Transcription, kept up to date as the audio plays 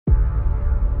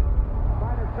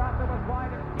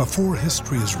Before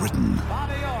history is written,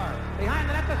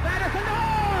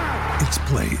 it's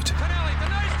played.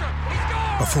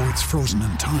 Before it's frozen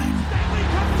in time,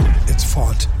 it's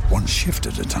fought one shift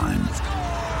at a time.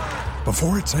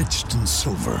 Before it's etched in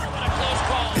silver,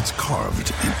 it's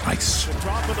carved in ice.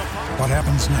 What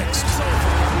happens next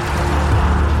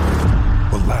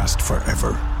will last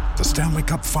forever. The Stanley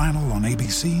Cup Final on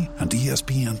ABC and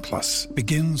ESPN Plus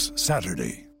begins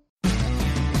Saturday.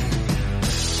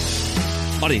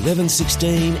 On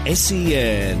 1116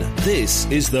 SEN, this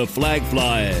is the Flag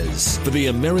Flyers for the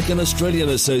American-Australian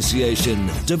Association,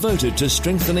 devoted to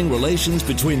strengthening relations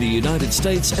between the United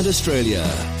States and Australia.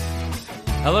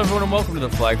 Hello everyone and welcome to the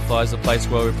Flag Flyers, the place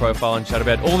where we profile and chat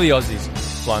about all the Aussies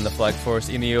flying the flag for us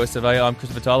in the US of A. I'm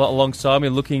Christopher Tyler, alongside me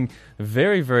looking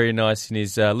very, very nice in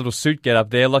his little suit get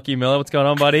up there. Lockie Miller, what's going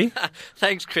on, buddy?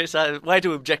 Thanks, Chris. Way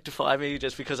to objectify me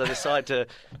just because I decided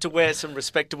to wear some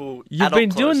respectable You've been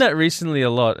clothes. doing that recently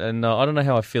a lot, and I don't know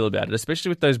how I feel about it, especially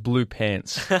with those blue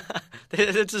pants.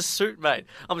 It's a suit, mate.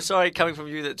 I'm sorry coming from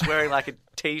you that's wearing like a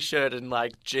T-shirt and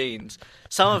like jeans.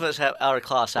 Some of us are a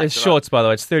class act. There's shorts, by the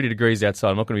way. It's 30 degrees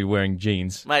outside. I'm not going to be wearing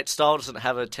jeans. Mate, style doesn't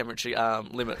have a temperature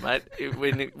limit, mate.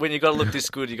 When you got to look this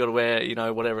good, you got to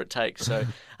wear, whatever it takes. So,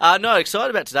 no, excited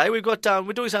about today. We've got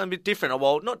we're doing something a bit different.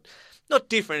 Well, not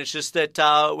different. It's just that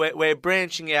we're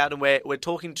branching out and we're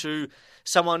talking to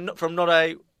someone from not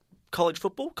a college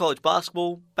football, college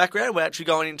basketball background. We're actually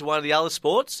going into one of the other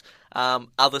sports.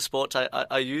 Other sports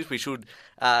I use. We should.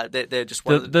 They're just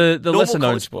one of the lesser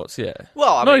known sports. Yeah.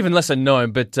 Well, not even lesser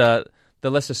known, but the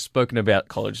lesser spoken about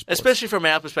college sports. Especially from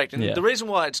our perspective. Yeah. The reason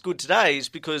why it's good today is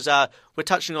because we're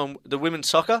touching on the women's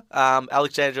soccer.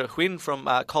 Alexandra Huynh from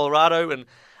Colorado, and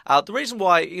the reason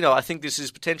why I think this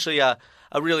is potentially a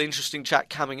really interesting chat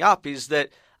coming up is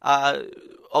that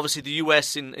obviously the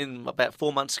US in about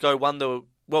 4 months ago won the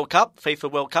World Cup,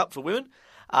 FIFA World Cup for women,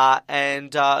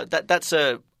 and that's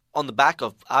on the back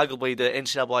of arguably the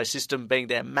NCAA system being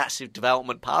their massive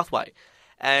development pathway,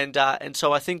 and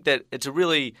so I think that it's a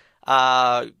really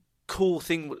cool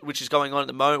thing which is going on at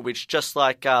the moment, which just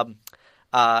like how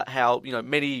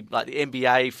many, like the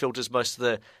NBA filters most of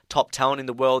the top talent in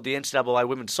the world, the NCAA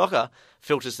women's soccer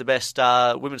filters the best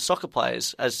women's soccer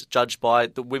players as judged by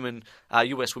the women,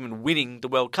 US women winning the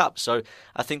World Cup. So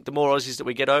I think the more Aussies that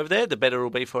we get over there, the better it will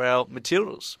be for our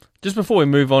materials. Just before we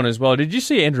move on as well, did you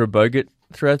see Andrew Bogut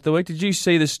throughout the week? Did you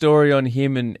see the story on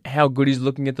him and how good he's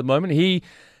looking at the moment? He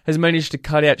has managed to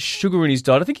cut out sugar in his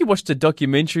diet. I think he watched a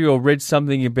documentary or read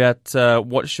something about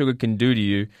what sugar can do to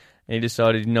you, and he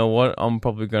decided, you know what, I'm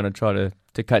probably going to try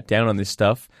to cut down on this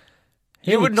stuff.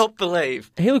 You would not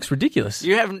believe. He looks ridiculous.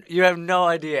 You have no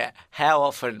idea how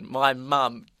often my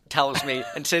mum tells me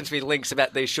and sends me links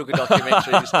about these sugar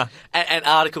documentaries and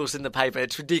articles in the paper.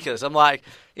 It's ridiculous. I'm like,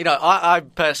 I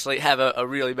personally have a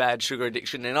really bad sugar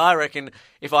addiction, and I reckon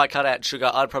if I cut out sugar,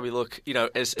 I'd probably look,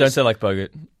 as... Don't sound like Bogut.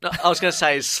 I was going to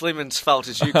say as slim and svelte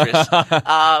as you, Chris.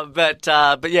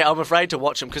 But yeah, I'm afraid to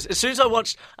watch them, because as soon as I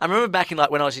remember back in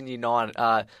when I was in Year 9,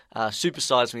 Super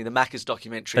Size Me, the Macca's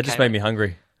documentary. That just made me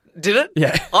hungry. Did it?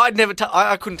 Yeah.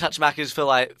 I couldn't touch Macca's for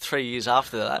like 3 years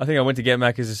after that. I think I went to get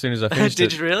Macca's as soon as I finished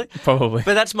Did you really? Probably.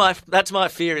 But that's my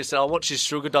fear, is that I'll watch this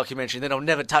sugar documentary and then I'll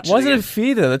never touch it Why is again. it a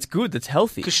fear though? That's good. That's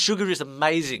healthy. Because sugar is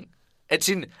amazing. It's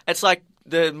like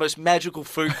the most magical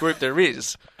food group there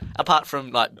is, apart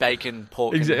from like bacon,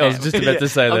 pork. Exactly. And I was just about to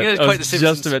say that. I'm going to quote The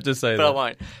Simpsons, just about to say but that. I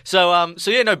won't. So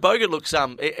yeah, no, Bogut looks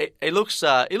it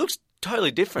looks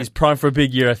totally different. He's primed for a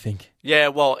big year, I think. Yeah,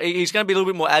 well, he's going to be a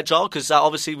little bit more agile because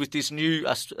obviously with this new,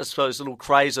 I suppose, little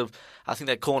craze of, I think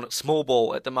they're calling it small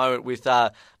ball at the moment, with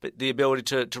the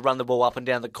ability to run the ball up and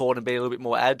down the court and be a little bit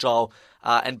more agile.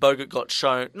 And Bogut got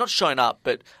not shown up,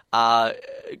 but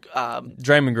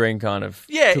Draymond Green kind of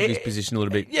took his position a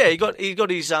little bit. Yeah, he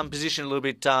got his position a little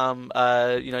bit,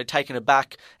 taken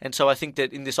aback. And so I think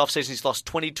that in this offseason he's lost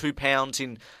 22 pounds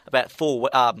in about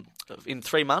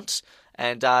 3 months.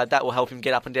 And that will help him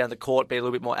get up and down the court, be a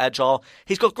little bit more agile.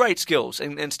 He's got great skills,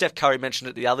 and Steph Curry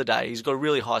mentioned it the other day. He's got a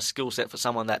really high skill set for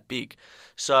someone that big.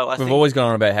 So We've always gone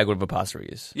on about how good of a passer he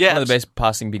is. Yeah, one of the best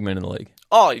passing big men in the league.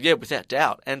 Oh, yeah, without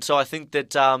doubt. And so I think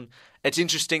that it's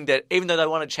interesting that even though they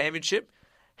won a championship,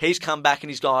 he's come back and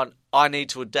he's gone, I need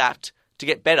to adapt to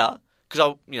get better,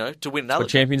 because to win another. What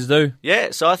champions do.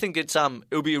 Yeah, so I think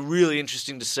it'll be really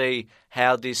interesting to see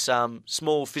how this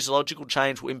small physiological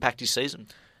change will impact his season.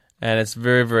 And it's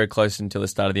very, very close until the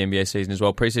start of the NBA season as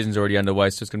well. Pre-season's already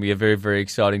underway, so it's going to be a very, very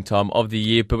exciting time of the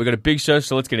year. But we've got a big show,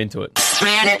 so let's get into it.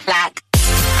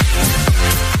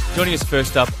 Joining us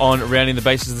first up on Rounding the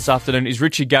Bases this afternoon is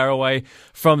Richie Garraway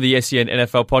from the SEN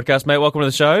NFL podcast. Mate, welcome to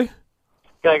the show.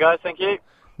 G'day, guys. Thank you.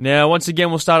 Now, once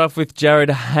again, we'll start off with Jarryd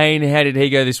Hayne. How did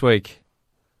he go this week?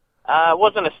 It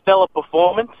wasn't a stellar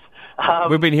performance.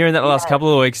 We've been hearing that the last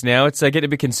couple of weeks now. It's getting a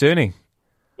bit concerning.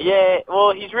 Yeah,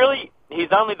 well, he's only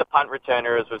the punt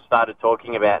returner, as we've started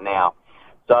talking about now.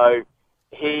 So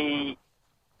he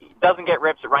doesn't get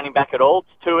reps at running back at all.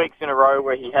 It's 2 weeks in a row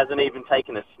where he hasn't even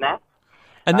taken a snap.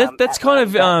 And that's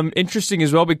kind of interesting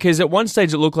as well, because at one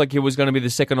stage it looked like he was going to be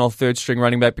the second or third string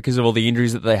running back because of all the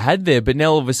injuries that they had there, but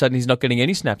now all of a sudden he's not getting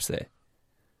any snaps there.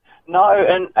 No,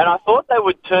 and I thought they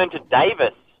would turn to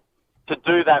Davis to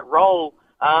do that role,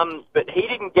 but he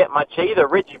didn't get much either.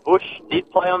 Reggie Bush did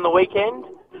play on the weekend,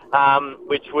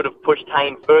 which would have pushed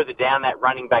Hayne further down that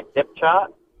running back depth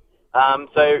chart.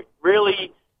 So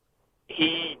really,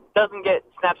 he doesn't get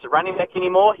snaps at running back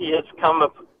anymore. He has become a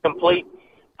complete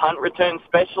punt return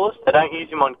specialist. They don't use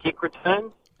him on kick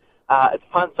returns. It's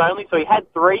punts only. So he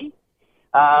had 3.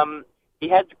 He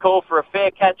had to call for a fair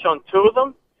catch on 2 of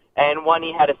them, and one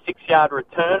he had a 6-yard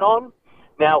return on.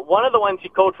 Now, one of the ones he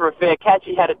called for a fair catch,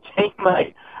 he had a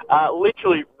teammate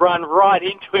literally run right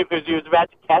into him as he was about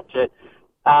to catch it,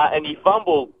 and he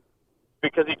fumbled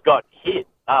because he'd got hit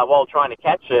while trying to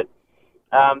catch it.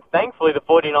 Thankfully, the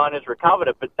 49ers recovered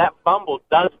it, but that fumble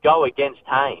does go against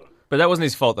Hayne. But that wasn't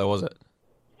his fault, though, was it?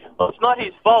 Well, it's not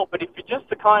his fault, but if you're just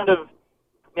the kind of,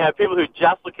 people who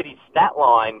just look at his stat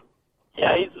line,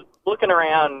 he's looking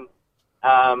around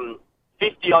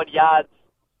 50-odd yards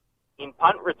in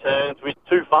punt returns with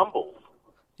 2 fumbles.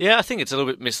 Yeah, I think it's a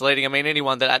little bit misleading. I mean,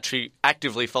 anyone that actually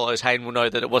actively follows Hayne will know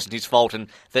that it wasn't his fault, and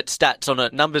that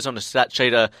numbers on a stat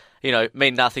sheet are,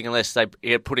 mean nothing unless they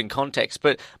get put in context.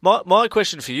 But my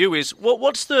question for you is,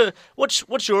 what's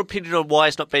your opinion on why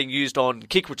it's not being used on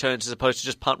kick returns as opposed to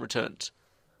just punt returns?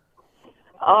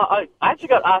 I actually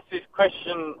got asked this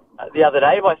question the other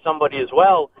day by somebody as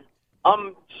well.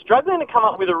 I'm struggling to come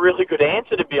up with a really good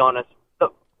answer, to be honest.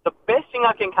 The best thing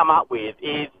I can come up with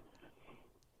is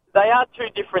they are 2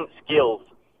 different skills.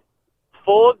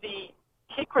 For the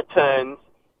kick returns,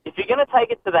 if you're going to take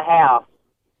it to the house,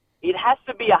 it has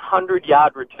to be a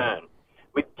 100-yard return.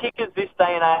 With kickers this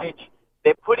day and age,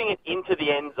 they're putting it into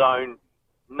the end zone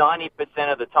 90%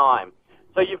 of the time.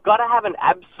 So you've got to have an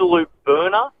absolute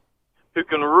burner who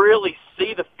can really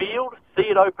see the field, see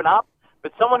it open up,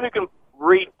 but someone who can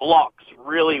read blocks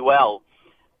really well.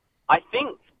 I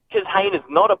think because Hayne is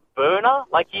not a burner,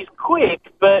 he's quick,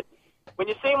 but when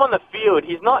you see him on the field,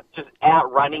 he's not just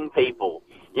outrunning people.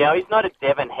 He's not a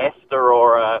Devin Hester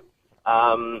or a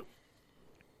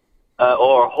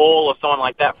Hall or someone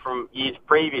like that from years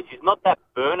previous. He's not that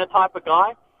burner type of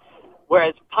guy.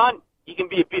 Whereas punt, you can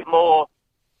be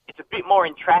it's a bit more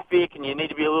in traffic, and you need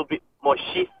to be a little bit more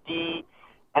shifty,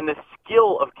 and the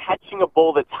skill of catching a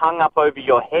ball that's hung up over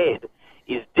your head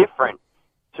is different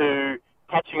to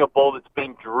catching a ball that's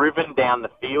been driven down the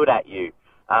field at you.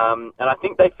 And I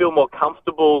think they feel more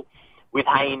comfortable with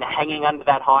Hayne hanging under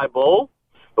that high ball.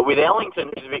 But with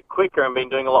Ellington, who's a bit quicker and been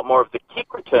doing a lot more of the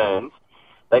kick returns,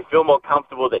 they feel more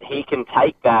comfortable that he can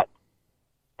take that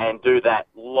and do that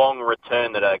long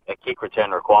return that a kick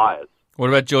return requires. What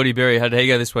about Jordy Berry? How did he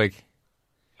go this week?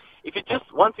 If you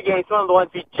just, once again, it's one of the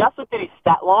ones, if you just looked at his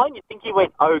stat line, you'd think he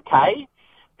went okay.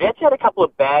 He actually had a couple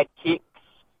of bad kicks.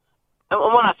 And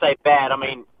when I say bad, I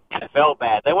mean NFL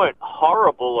bad. They weren't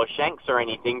horrible or shanks or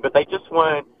anything, but they just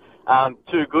weren't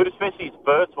too good, especially his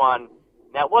first one.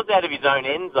 Now, it was out of his own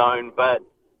end zone, but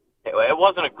it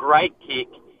wasn't a great kick.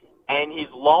 And his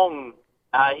long,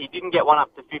 he didn't get one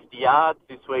up to 50 yards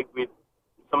this week with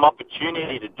some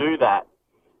opportunity to do that.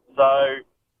 So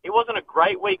it wasn't a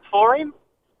great week for him,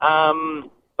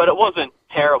 but it wasn't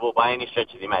terrible by any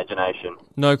stretch of the imagination.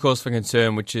 No cause for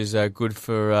concern, which is good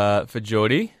for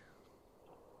Jordy.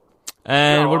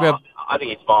 And what about? I think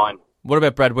he's fine. What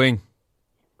about Brad Wing?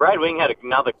 Brad Wing had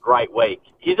another great week.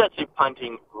 He's actually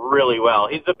punting really well.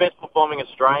 He's the best performing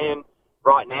Australian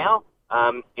right now,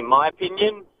 in my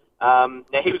opinion. Now,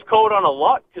 he was called on a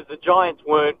lot because the Giants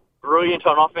weren't brilliant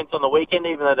on offense on the weekend,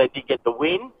 even though they did get the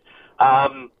win.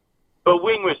 But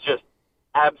Wing was just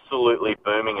absolutely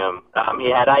booming them.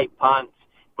 He had 8 punts,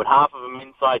 put half of them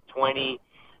inside 20.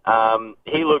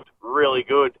 He looked really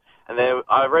good. And then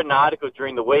I read an article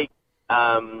during the week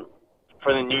from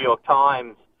the New York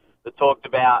Times that talked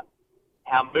about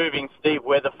how moving Steve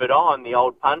Weatherford on, the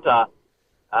old punter,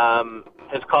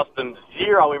 has cost them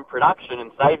 0 in production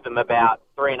and saved them about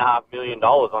 $3.5 million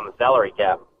on the salary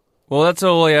cap. Well, that's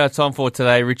all we have time for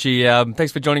today, Richie.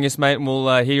 Thanks for joining us, mate, and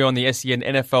we'll hear you on the SEN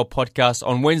NFL podcast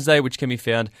on Wednesday, which can be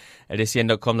found at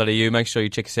sen.com.au. Make sure you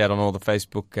check us out on all the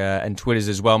Facebook and Twitters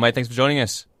as well, mate. Thanks for joining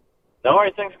us. No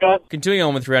worries, thanks, guys. Continuing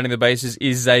on with Rounding the Bases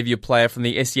is Xavier Player from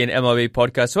the SEN MLB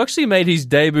podcast, who actually made his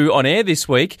debut on air this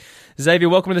week. Xavier,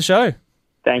 welcome to the show.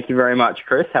 Thank you very much,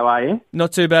 Chris. How are you?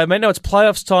 Not too bad, mate. No, it's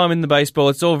playoffs time in the baseball.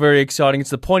 It's all very exciting. It's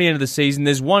the pointy end of the season.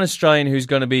 There's one Australian who's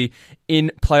going to be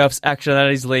in playoffs action, and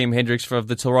that is Liam Hendriks of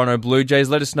the Toronto Blue Jays.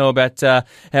 Let us know about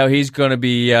how he's going to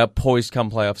be poised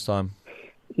come playoffs time.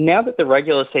 Now that the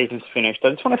regular season's finished, I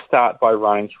just want to start by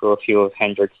running through a few of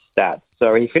Hendriks' stats.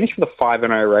 So he finished with a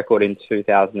 5-0 record in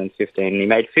 2015, and he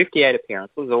made 58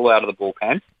 appearances, all out of the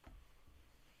bullpen.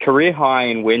 Career high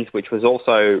in wins, which was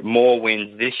also more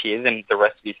wins this year than the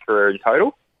rest of his career in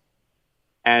total.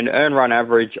 And earned run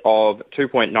average of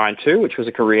 2.92, which was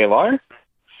a career low.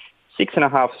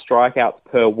 6.5 strikeouts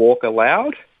per walk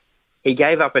allowed. He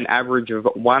gave up an average of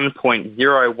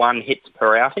 1.01 hits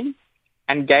per outing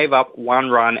and gave up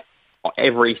 1 run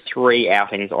every 3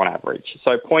 outings on average.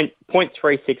 So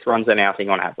 0.36 runs an outing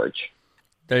on average.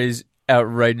 That is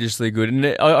outrageously good. And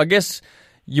I guess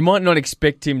you might not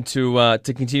expect him to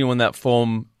continue on that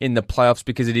form in the playoffs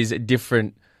because it is a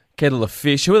different kettle of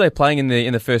fish. Who are they playing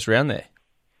in the first round there?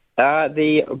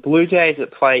 The Blue Jays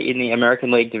that play in the American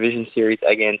League Division Series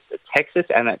against Texas,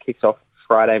 and that kicks off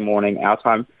Friday morning our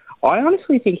time. I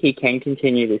honestly think he can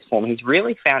continue this form. He's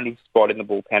really found his spot in the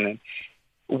bullpen. And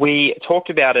we talked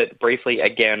about it briefly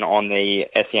again on the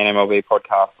SEN MLB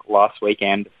podcast last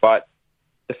weekend, but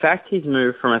the fact he's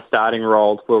moved from a starting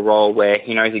role to a role where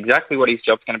he knows exactly what his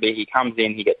job's going to be, he comes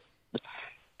in, he gets a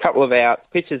couple of outs,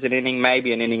 pitches an inning,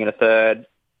 maybe an inning and a third,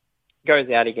 goes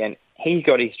out again. He's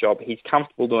got his job. He's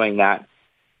comfortable doing that.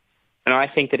 And I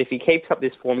think that if he keeps up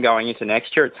this form going into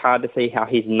next year, it's hard to see how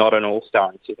he's not an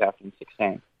all-star in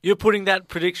 2016. You're putting that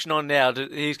prediction on now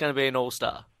that he's going to be an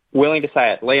all-star? Willing to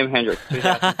say it. Liam Hendriks,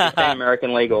 2016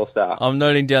 American League All-Star. I'm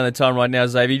noting down the time right now,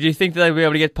 Xavier. Do you think that they'll be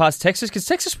able to get past Texas? Because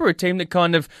Texas were a team that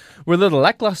kind of were a little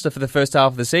lackluster for the first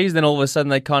half of the season. Then all of a sudden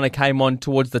they kind of came on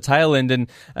towards the tail end and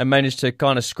managed to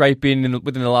kind of scrape in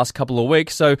within the last couple of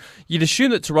weeks. So you'd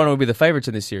assume that Toronto would be the favourites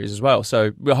in this series as well.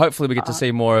 So hopefully we get to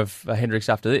see more of Hendriks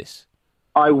after this.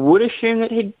 I would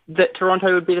assume that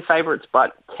Toronto would be the favourites,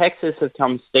 but Texas have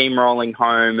come steamrolling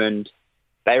home, and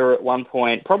they were at one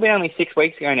point, probably only 6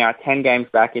 weeks ago now, 10 games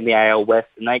back in the AL West,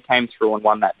 and they came through and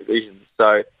won that division.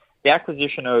 So the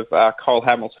acquisition of Cole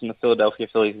Hamels from the Philadelphia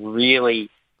Phillies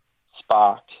really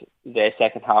sparked their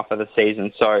second half of the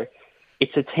season. So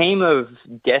it's a team of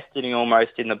destiny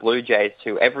almost in the Blue Jays,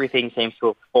 who everything seems to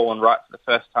have fallen right for the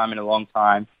first time in a long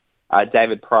time.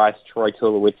 David Price, Troy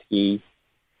Tulowitzki,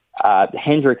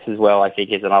 Hendriks as well, I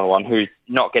think, is another one who's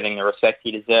not getting the respect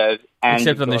he deserves. And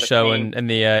except on this show and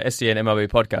the SEN MLB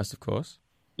podcast, of course.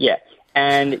 Yeah,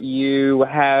 and you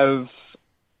have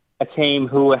a team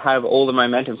who have all the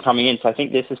momentum coming in, so I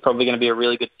think this is probably going to be a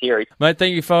really good series. Mate,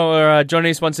 thank you for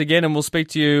joining us once again, and we'll speak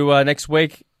to you next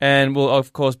week, and we'll,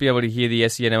 of course, be able to hear the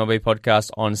SEN MLB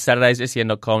podcast on Saturdays,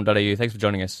 sen.com.au. Thanks for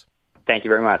joining us. Thank you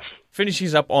very much. Finishing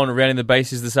us up on Rounding the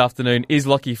Bases this afternoon is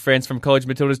Lockie France from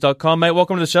collegematildas.com. Mate,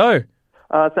 welcome to the show.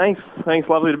 Thanks.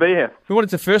 Lovely to be here. We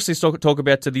wanted to firstly talk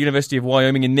about the University of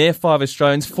Wyoming and their 5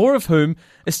 Australians, 4 of whom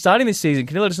are starting this season.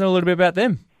 Can you let us know a little bit about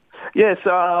them? Yes,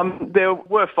 there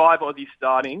were 5 Aussies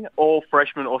starting, all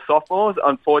freshmen or sophomores.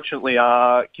 Unfortunately,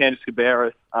 Candice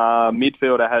Cabrera,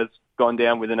 midfielder, has gone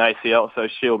down with an ACL, so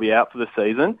she'll be out for the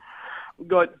season. We've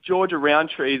got Georgia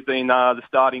Roundtree has been the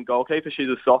starting goalkeeper. She's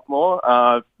a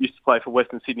sophomore, used to play for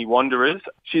Western Sydney Wanderers.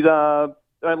 She's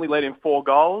only led in 4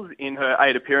 goals in her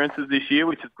 8 appearances this year,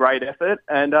 which is great effort.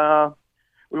 And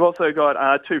we've also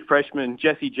got 2 freshmen,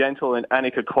 Jessie Gentle and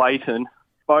Annika Clayton,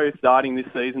 both starting this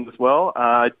season as well.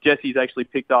 Jessie's actually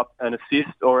picked up an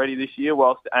assist already this year,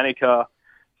 whilst Annika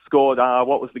scored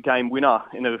what was the game winner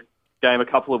in a game a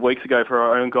couple of weeks ago for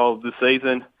her own goal of the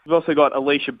season. We've also got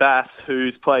Alicia Bass,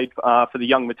 who's played for the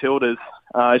Young Matildas.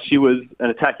 She was an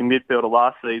attacking midfielder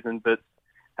last season, but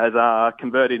has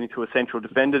converted into a central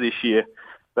defender this year.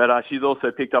 But she's also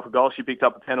picked up a goal. She picked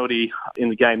up a penalty in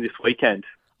the game this weekend.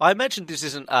 I imagine this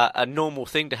isn't a normal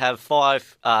thing to have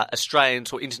 5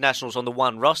 Australians or internationals on the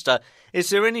one roster.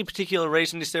 Is there any particular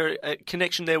reason? Is there a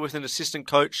connection there with an assistant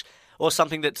coach or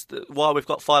something that's why we've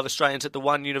got 5 Australians at the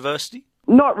one university?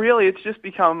 Not really. It's just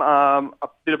become a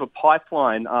bit of a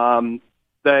pipeline.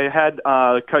 They had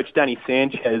Coach Danny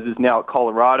Sanchez is now at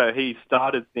Colorado. He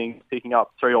started things picking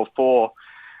up 3 or 4,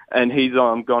 and he's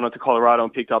gone on to Colorado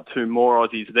and picked up 2 more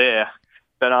Aussies there.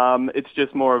 But it's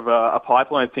just more of a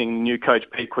pipeline thing. New coach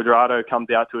Pete Quadrado comes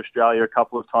out to Australia a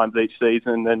couple of times each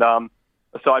season, and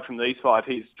aside from these 5,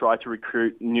 he's tried to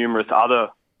recruit numerous other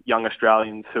young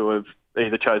Australians who have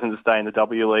either chosen to stay in the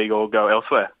W League or go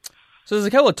elsewhere. So there's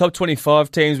a couple of top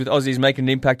 25 teams with Aussies making an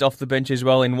impact off the bench as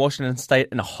well in Washington State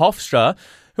and Hofstra.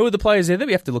 Who are the players there that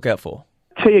we have to look out for?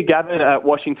 Tia Gabbard at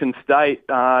Washington State.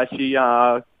 She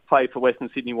played for Western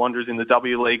Sydney Wanderers in the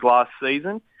W League last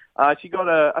season. She got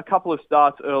a couple of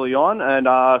starts early on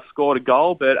and scored a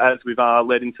goal, but as we've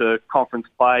led into conference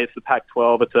play, it's the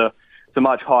Pac-12, it's a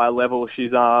much higher level.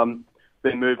 She's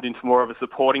been moved into more of a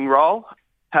supporting role.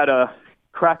 Had a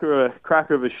cracker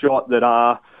of a shot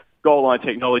that Goal Line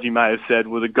Technology may have said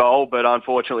was a goal, but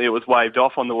unfortunately it was waved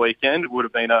off on the weekend. It would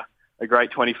have been a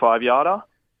great 25-yarder.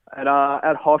 And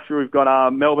at Hofstra, we've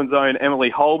got Melbourne's own Emily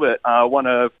Holbert, won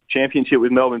a championship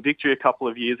with Melbourne Victory a couple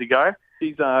of years ago.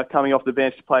 She's coming off the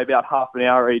bench to play about half an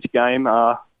hour each game,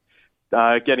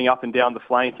 getting up and down the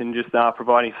flank and just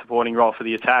providing a supporting role for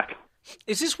the attack.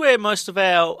 Is this where most of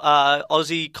our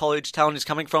Aussie college talent is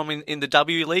coming from in the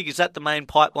W League? Is that the main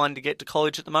pipeline to get to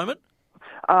college at the moment?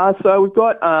 So we've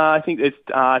got, I think it's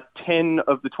 10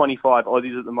 of the 25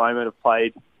 Aussies at the moment have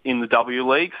played in the W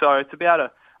League. So it's about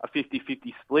a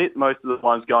 50-50 split. Most of the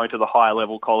ones going to the higher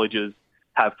level colleges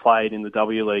have played in the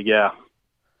W League, yeah.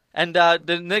 And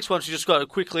the next one, we just got to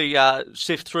quickly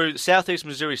sift through. Southeast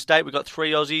Missouri State, we've got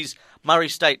 3 Aussies, Murray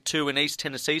State 2 and East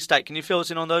Tennessee State. Can you fill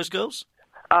us in on those girls?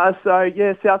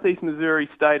 Southeast Missouri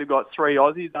State have got 3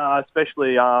 Aussies,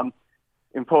 especially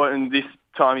important this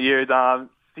time of year is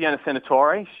Sienna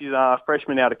Senatore. She's a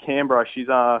freshman out of Canberra. She's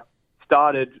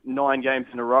started 9 games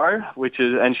in a row,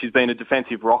 and she's been a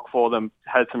defensive rock for them,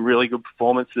 had some really good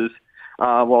performances.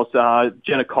 Whilst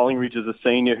Jenna Collingridge is a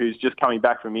senior who's just coming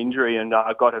back from injury and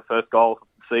got her first goal of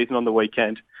the season on the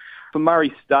weekend. For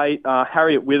Murray State,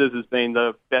 Harriet Withers has been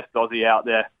the best Aussie out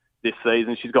there this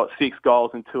season. She's got 6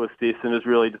 goals and 2 assists and has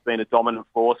really just been a dominant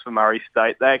force for Murray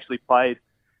State. They actually played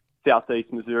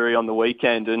Southeast Missouri on the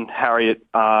weekend and Harriet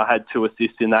had 2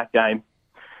 assists in that game.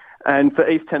 And for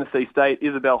East Tennessee State,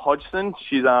 Isabel Hodgson,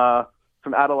 she's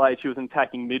from Adelaide. She was an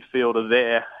attacking midfielder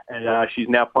there and she's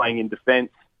now playing in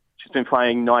defence. She's been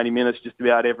playing 90 minutes just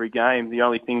about every game. The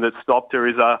only thing that stopped her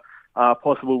is a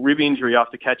possible rib injury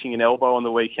after catching an elbow on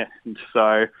the weekend.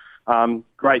 So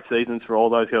great seasons for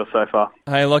all those girls so far.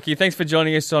 Hey, Lockie, thanks for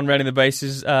joining us on Rounding the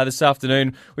Bases this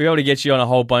afternoon. We're able to get you on a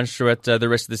whole bunch throughout the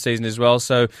rest of the season as well.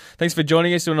 So thanks for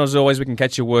joining us. And as always, we can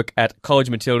catch your work at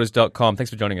collegematildas.com. Thanks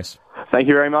for joining us. Thank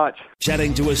you very much.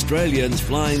 Chatting to Australians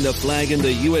flying the flag in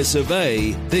the US of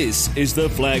A, this is the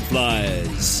Flag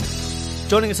Flyers.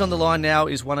 Joining us on the line now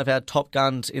is one of our top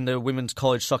guns in the women's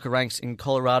college soccer ranks in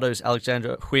Colorado's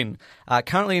Alexandra Huynh.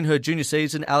 Currently in her junior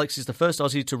season, Alex is the first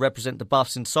Aussie to represent the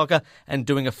Buffs in soccer and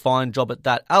doing a fine job at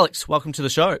that. Alex, welcome to the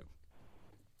show.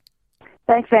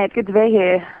 Thanks, mate. It's good to be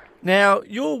here. Now,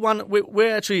 you're one.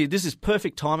 We're actually, this is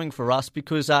perfect timing for us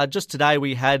because just today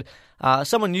we had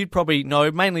someone you'd probably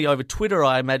know, mainly over Twitter,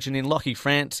 I imagine, in Lockie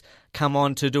France, come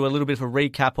on to do a little bit of a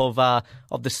recap of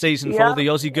the season for all the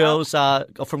Aussie girls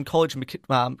from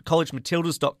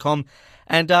collegematildas.com.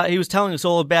 And he was telling us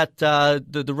all about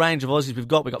the range of Aussies we've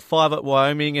got. We've got 5 at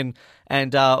Wyoming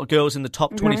and girls in the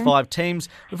top 25 teams.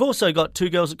 We've also got 2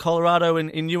 girls at Colorado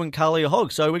in you and Carlia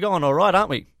Hogg. So we're going all right,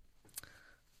 aren't we?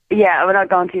 Yeah, we're not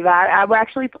going too bad. I'm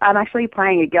actually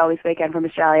playing a girl this weekend from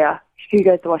Australia. She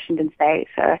goes to Washington State,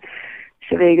 so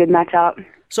should be a good matchup.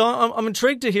 So I'm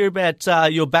intrigued to hear about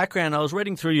your background. I was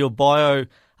reading through your bio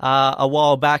a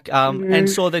while back and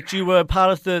saw that you were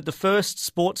part of the first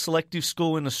sports selective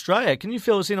school in Australia. Can you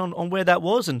fill us in on where that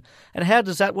was and how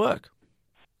does that work?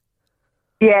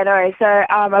 Yeah, no. So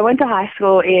I went to high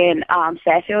school in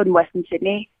Fairfield in Western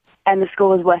Sydney, and the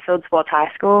school was Westfield Sports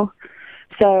High School.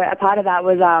 So a part of that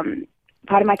was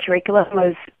part of my curriculum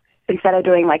was instead of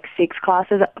doing like 6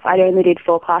 classes, I only did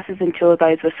 4 classes and 2 of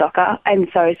those were soccer. And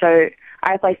so I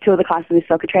replaced 2 of the classes with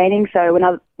soccer training. So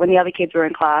when the other kids were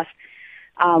in class,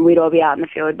 we'd all be out in the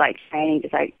field like training,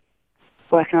 just like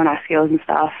working on our skills and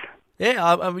stuff.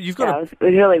 Yeah, you've got. It was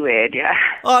really weird. Yeah.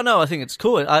 Oh no, I think it's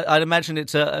cool. I'd imagine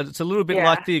it's a little bit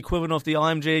like the equivalent of the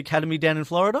IMG Academy down in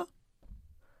Florida.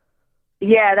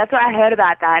 Yeah, that's what I heard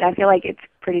about that. I feel like it's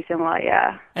pretty similar,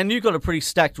 yeah. And you've got a pretty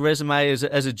stacked resume as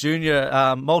a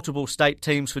junior, multiple state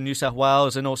teams for New South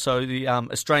Wales and also the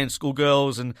Australian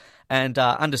schoolgirls and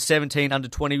under 17, under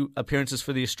 20 appearances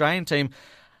for the Australian team.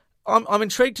 I'm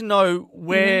intrigued to know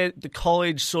where the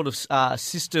college sort of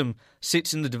system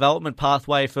sits in the development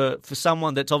pathway for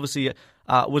someone that's obviously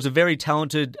was a very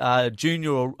talented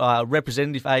junior or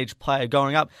representative age player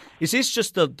growing up. Is this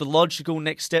just the logical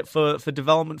next step for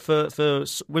development for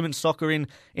women's soccer in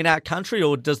our country,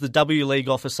 or does the W League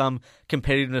offer some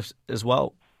competitiveness as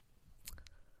well?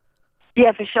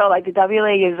 Yeah, for sure. Like the W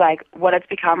League is like what it's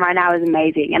become right now is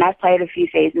amazing, and I've played a few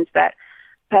seasons, but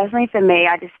personally for me,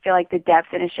 I just feel like the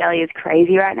depth in Australia is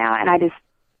crazy right now, and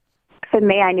for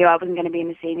me, I knew I wasn't going to be in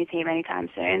the senior team anytime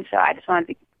soon, so I just wanted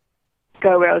to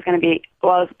go where I was going to be,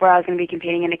 where I was going to be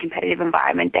competing in a competitive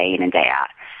environment day in and day out,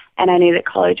 and I knew that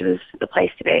college was the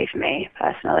place to be for me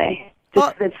personally.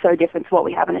 Just it's so different to what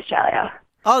we have in Australia.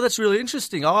 Oh, that's really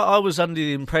interesting. I was under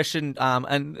the impression,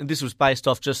 and this was based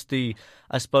off just the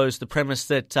premise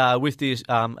that with the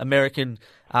American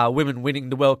women winning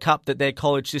the World Cup, that their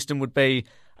college system would be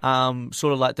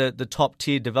sort of like the top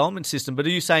tier development system. But are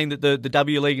you saying that the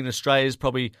W League in Australia is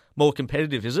probably more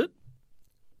competitive, is it?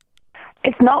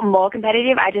 It's not more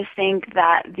competitive. I just think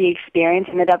that the experience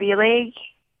in the W League,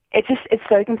 it's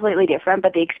so completely different,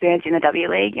 but the experience in the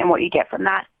W League and what you get from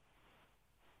that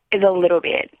is a little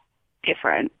bit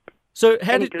different. So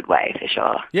in a good way, for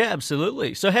sure. Yeah,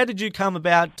 absolutely. So how did you come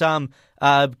about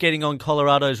getting on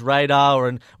Colorado's radar,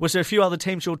 and was there a few other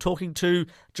teams you were talking to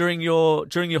during your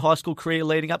high school career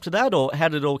leading up to that, or how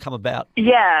did it all come about?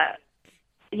 Yeah,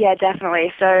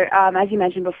 definitely. So as you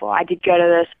mentioned before, I did go to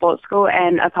the sports school,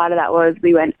 and a part of that was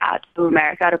we went out to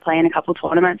America to play in a couple of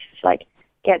tournaments, just like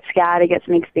get scouted, get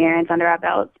some experience under our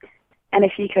belts. And a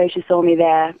few coaches saw me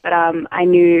there, but I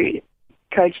knew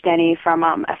Coach Denny from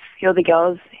a few of the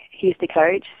girls he used to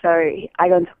coach, so I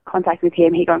got in contact with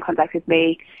him, he got in contact with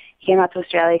me. He came out to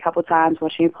Australia a couple of times,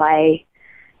 watched me play,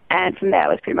 and from there it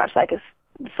was pretty much like a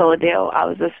solid deal. I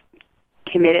was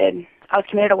committed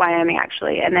to Wyoming,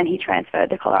 actually, and then he transferred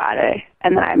to Colorado,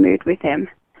 and then I moved with him.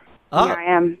 Oh. Here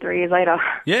I am 3 years later.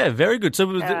 Yeah, very good. So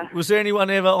was there anyone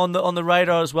ever on the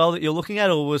radar as well that you're looking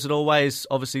at, or was it always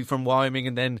obviously from Wyoming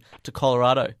and then to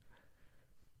Colorado?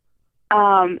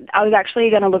 I was actually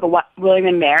going to look at William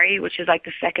and Mary, which is like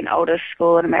the second oldest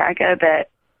school in America, but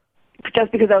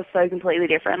just because they were so completely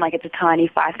different, like it's a tiny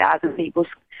 5,000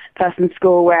 person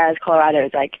school, whereas Colorado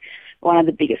is like one of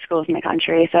the biggest schools in the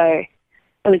country. So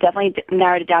it was definitely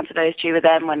narrowed it down to those two, but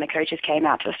then when the coaches came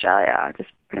out to Australia, I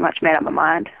just pretty much made up my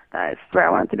mind. That's where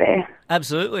I wanted to be.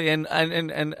 Absolutely, and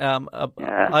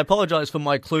I apologise for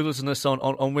my cluelessness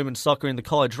on women's soccer in the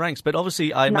college ranks, but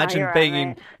obviously I imagine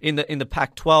being in the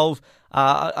Pac-12.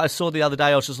 I saw the other day,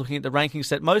 I was just looking at the rankings,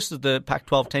 that most of the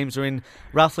Pac-12 teams are in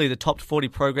roughly the top 40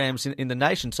 programs in the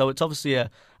nation, so it's obviously a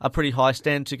pretty high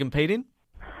stand to compete in.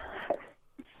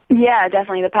 Yeah,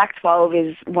 definitely. The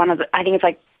Pac-12 is I think it's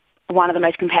like one of the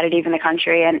most competitive in the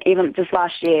country, and even just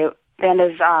last year, the end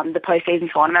of the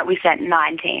postseason tournament, we sent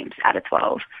 9 teams out of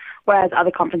 12, whereas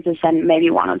other conferences send maybe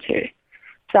 1 or 2.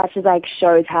 So that just like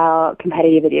shows how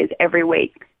competitive it is. Every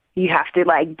week you have to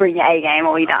like bring your A game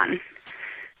or you're done.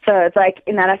 So it's like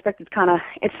in that aspect, it's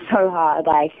so hard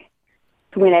like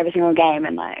to win every single game,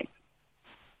 and like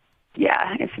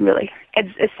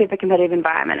it's a super competitive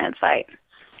environment. It's like.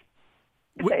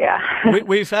 So, yeah.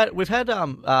 we've had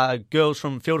girls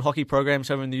from field hockey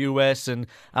programs over in the US, and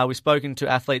we've spoken to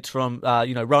athletes from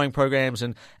rowing programs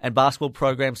and basketball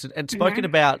programs, and spoken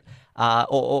about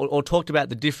or talked about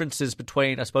the differences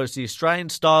between, I suppose, the Australian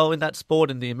style in that sport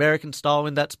and the American style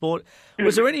in that sport.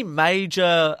 Was there any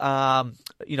major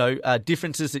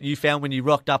differences that you found when you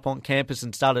rocked up on campus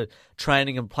and started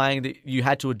training and playing that you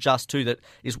had to adjust to, that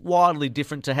is wildly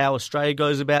different to how Australia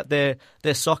goes about their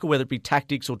soccer, whether it be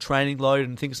tactics or training load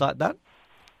and things like that?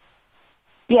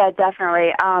 Yeah,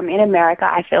 definitely. In America,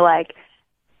 I feel like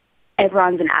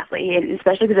everyone's an athlete, and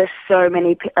especially because there's so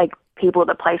many people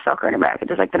that play soccer in America.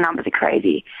 Just like the numbers are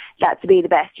crazy. That to be the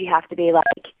best, you have to be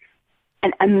like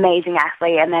an amazing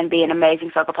athlete and then be an amazing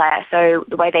soccer player. So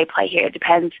the way they play here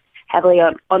depends heavily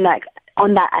on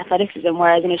that athleticism,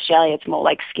 whereas in Australia it's more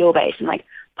like skill based and like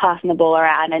passing the ball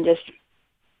around, and just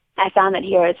I found that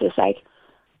here it's just like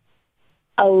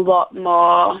a lot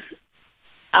more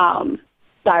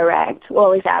direct. Well,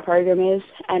 at least our program is,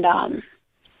 and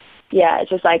it's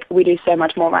just like we do so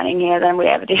much more running here than we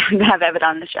have ever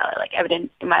done in Australia, like ever done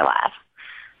in my life.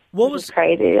 Which is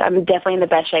crazy. I'm definitely in the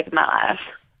best shape of my life.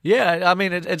 Yeah, I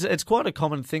mean, it's quite a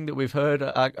common thing that we've heard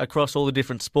across all the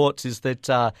different sports, is that,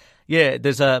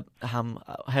 there's a,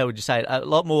 how would you say it, a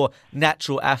lot more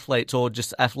natural athletes or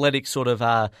just athletic sort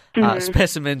of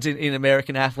specimens in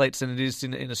American athletes than it is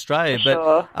in Australia.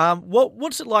 Sure. But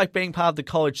what's it like being part of the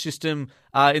college system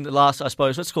in the last, I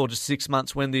suppose, let's call it just 6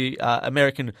 months, when the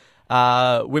American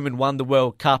women won the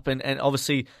World Cup, and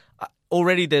obviously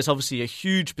already there's obviously a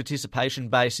huge participation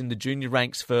base in the junior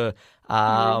ranks for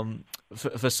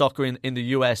soccer in the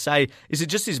USA. Is it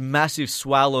just this massive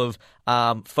swell of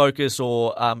focus,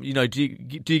 or do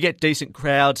you get decent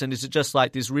crowds, and is it just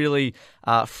like this really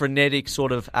frenetic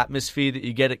sort of atmosphere that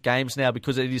you get at games now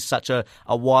because it is such a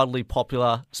widely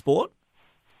popular sport?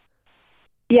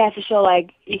 Yeah, for sure.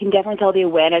 Like, you can definitely tell the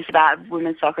awareness about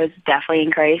women's soccer has definitely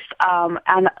increased.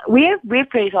 And we have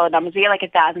pretty solid numbers. We get like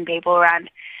 1,000 people around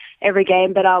every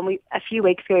game. But a few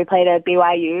weeks ago we played at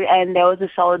BYU, and there was a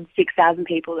solid 6,000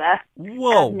 people there.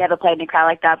 Whoa! I've never played in a crowd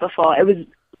like that before. It was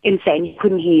insane. You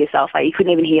couldn't hear yourself. Like, you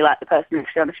couldn't even hear like the person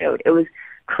next to you on the field. It was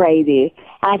crazy.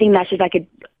 And I think that's just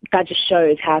that just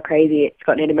shows how crazy it's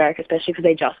gotten in America, especially because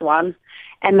they just won,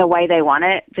 and the way they won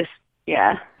it, just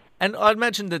yeah. And I'd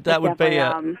imagine that would be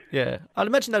I'd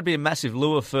imagine that'd be a massive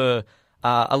lure for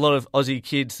a lot of Aussie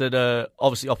kids that are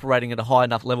obviously operating at a high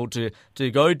enough level to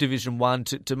go Division 1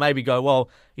 to maybe go, well,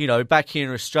 you know, back here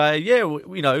in Australia,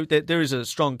 you know, there is a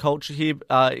strong culture here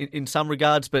in some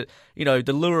regards, but, you know,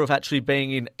 the lure of actually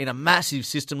being in a massive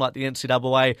system like the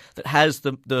NCAA that has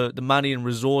the money and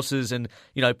resources and,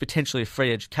 you know, potentially a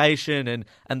free education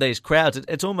and these crowds,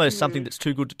 it's almost something that's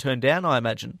too good to turn down, I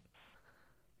imagine.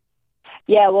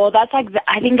 Yeah, well, that's like,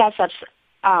 I think that's such,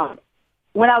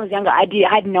 when I was younger, I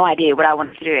had no idea what I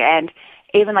wanted to do. And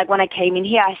even like when I came in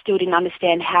here, I still didn't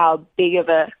understand how big of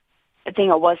a thing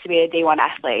it was to be a D1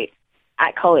 athlete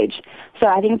at college. So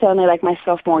I think it's only like my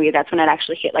sophomore year, that's when it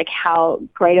actually hit like how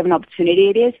great of an opportunity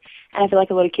it is. And I feel like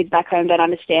a lot of kids back home don't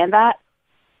understand that.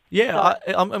 Yeah,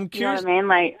 I'm curious. You know what I mean?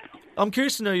 Like, I'm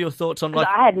curious to know your thoughts on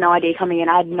I had no idea coming in.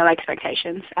 I had no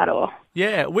expectations at all.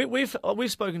 Yeah, we've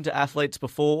spoken to athletes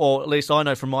before, or at least I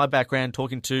know from my background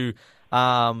talking to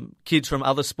kids from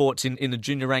other sports in the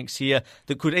junior ranks here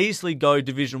that could easily go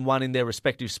Division 1 in their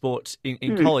respective sports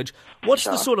in college. What's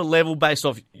the sort of level based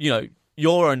off, you know,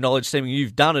 your own knowledge, seeming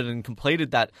you've done it and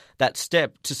completed that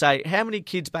step, to say how many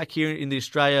kids back here in the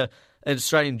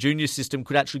Australian junior system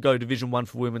could actually go Division 1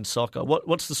 for women's soccer?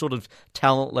 What's the sort of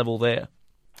talent level there?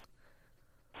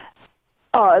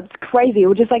 Oh, it's crazy.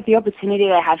 Well, just like the opportunity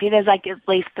they have here, there's like at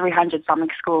least 300 something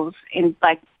schools in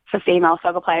like for female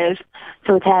soccer players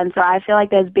to attend. So I feel like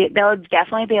there would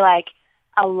definitely be like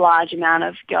a large amount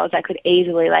of girls that could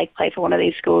easily like play for one of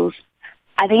these schools.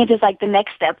 I think it's just like the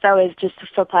next step though is just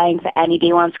for playing for any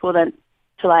D1 school. Then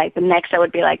to like the next step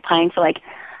would be like playing for like,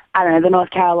 I don't know, the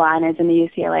North Carolinas and the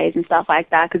UCLAs and stuff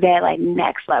like that, because they're like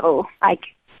next level. Like,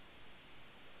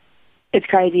 it's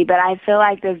crazy, but I feel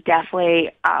like there's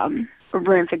definitely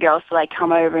room for girls to like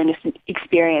come over and just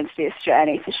experience this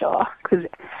journey for sure, because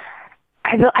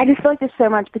I just feel like there's so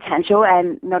much potential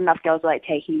and not enough girls are like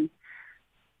taking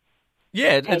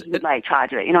like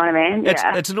charge of it. You know what I mean?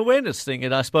 It's an awareness thing,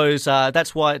 and I suppose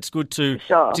that's why it's good to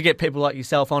get people like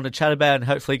yourself on to chat about and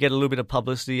hopefully get a little bit of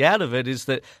publicity out of it. Is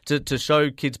that to show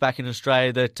kids back in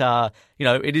Australia that you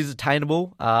know, it is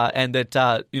attainable, and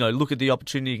that you know, look at the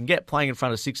opportunity you can get playing in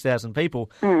front of 6,000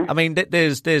 people. I mean,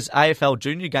 there's AFL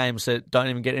junior games that don't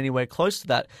even get anywhere close to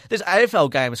that. There's AFL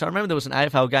games. So I remember there was an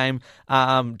AFL game,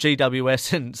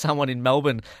 GWS and someone in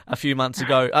Melbourne a few months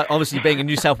ago. Obviously, being a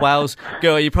New South Wales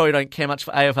girl, you probably don't care much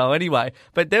for AFL anyway.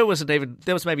 But there was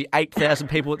maybe 8,000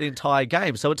 people at the entire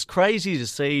game. So it's crazy to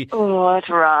see. Oh, that's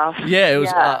rough. Yeah, it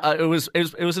was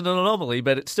an anomaly,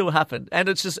 but it still happened, and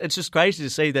it's just crazy to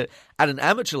see that at an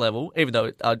amateur level, even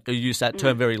though I use that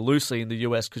term very loosely in the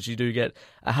US because you do get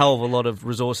a hell of a lot of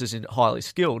resources in highly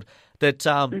skilled, that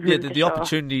the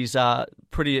opportunities are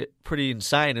pretty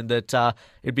insane, and that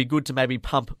it'd be good to maybe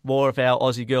pump more of our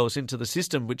Aussie girls into the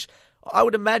system, which I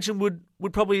would imagine would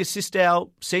probably assist our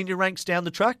senior ranks down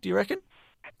the track. Do you reckon?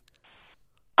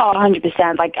 Oh,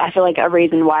 100%. Like, I feel like a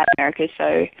reason why America is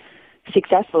so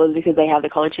successful is because they have the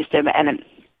college system, and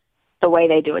the way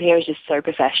they do it here is just so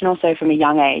professional. So from a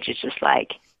young age, it's just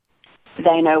like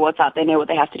they know what's up. They know what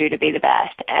they have to do to be the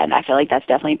best. And I feel like that's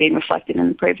definitely been reflected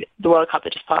in the World Cup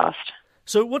that just passed.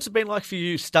 So what's it been like for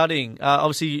you studying?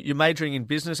 Obviously, you're majoring in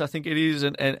business, I think it is,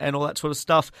 and all that sort of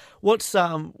stuff.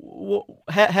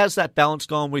 How's that balance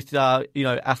gone with you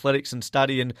know, athletics and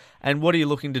study, and what are you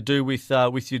looking to do with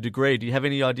your degree? Do you have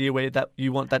any idea where that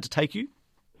you want that to take you?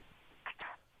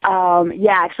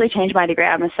 Yeah, I actually changed my degree.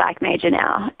 I'm a psych major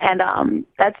now, and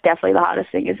that's definitely the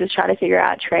hardest thing, is just trying to figure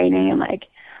out training and like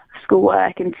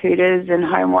schoolwork and tutors and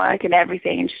homework and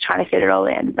everything, and just trying to fit it all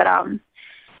in. But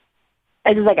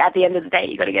it's just like at the end of the day,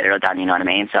 you got to get it all done. You know what I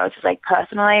mean? So it's just like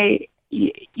personally,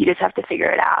 you just have to figure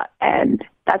it out, and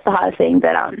that's the hardest thing.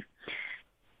 But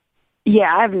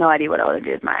yeah, I have no idea what I want to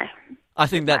do with my. I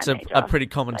think that's a pretty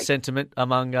common sentiment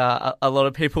among a lot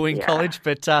of people in college.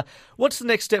 But what's the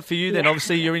next step for you then?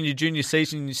 Obviously, you're in your junior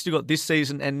season. You've still got this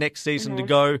season and next season to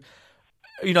go.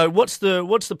 You know, what's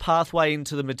the pathway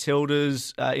into the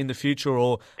Matildas in the future,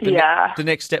 or the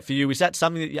next step for you? Is that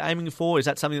something that you're aiming for? Is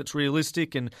that something that's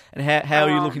realistic? And how are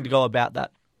you looking to go about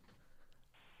that?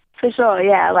 For sure,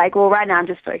 yeah. Like, well, right now I'm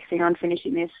just focusing on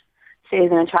finishing this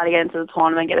season and trying to get into the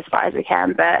tournament and get as far as we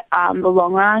can. But the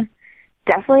long run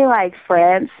Definitely like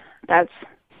France. That's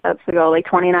the goal. Like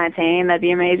 2019, that'd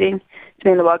be amazing to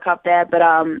be in the World Cup there. But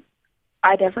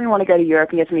I definitely want to go to Europe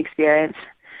and get some experience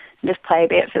and just play a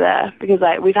bit for there, because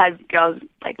like we've had girls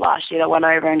like last year that went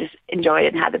over and just enjoyed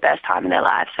it and had the best time in their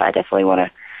lives. So I definitely want to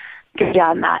go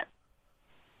down that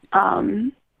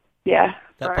road.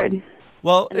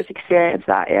 Well, and just experience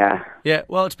that, yeah. Yeah,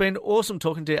 well, it's been awesome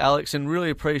talking to you, Alex, and really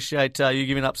appreciate you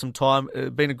giving up some time. It's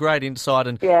been a great insight.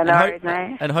 And, yeah, no worries,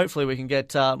 mate. And hopefully we can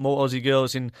get more Aussie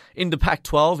girls into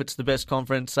Pac-12. It's the best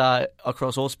conference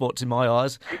across all sports in my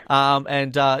eyes.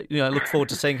 Look forward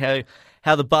to seeing how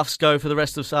the Buffs go for the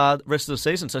rest of the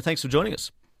season. So thanks for joining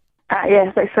us.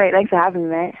 Yeah, so sweet. Thanks for having me,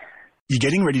 mate. You're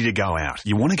getting ready to go out.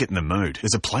 You want to get in the mood.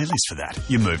 There's a playlist for that.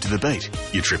 You move to the beat.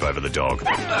 You trip over the dog.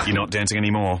 You're not dancing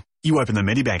anymore. You open the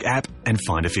Medibank app and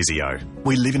find a physio.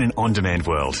 We live in an on-demand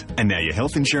world, and now your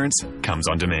health insurance comes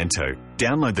on demand too.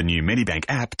 Download the new Medibank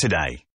app today.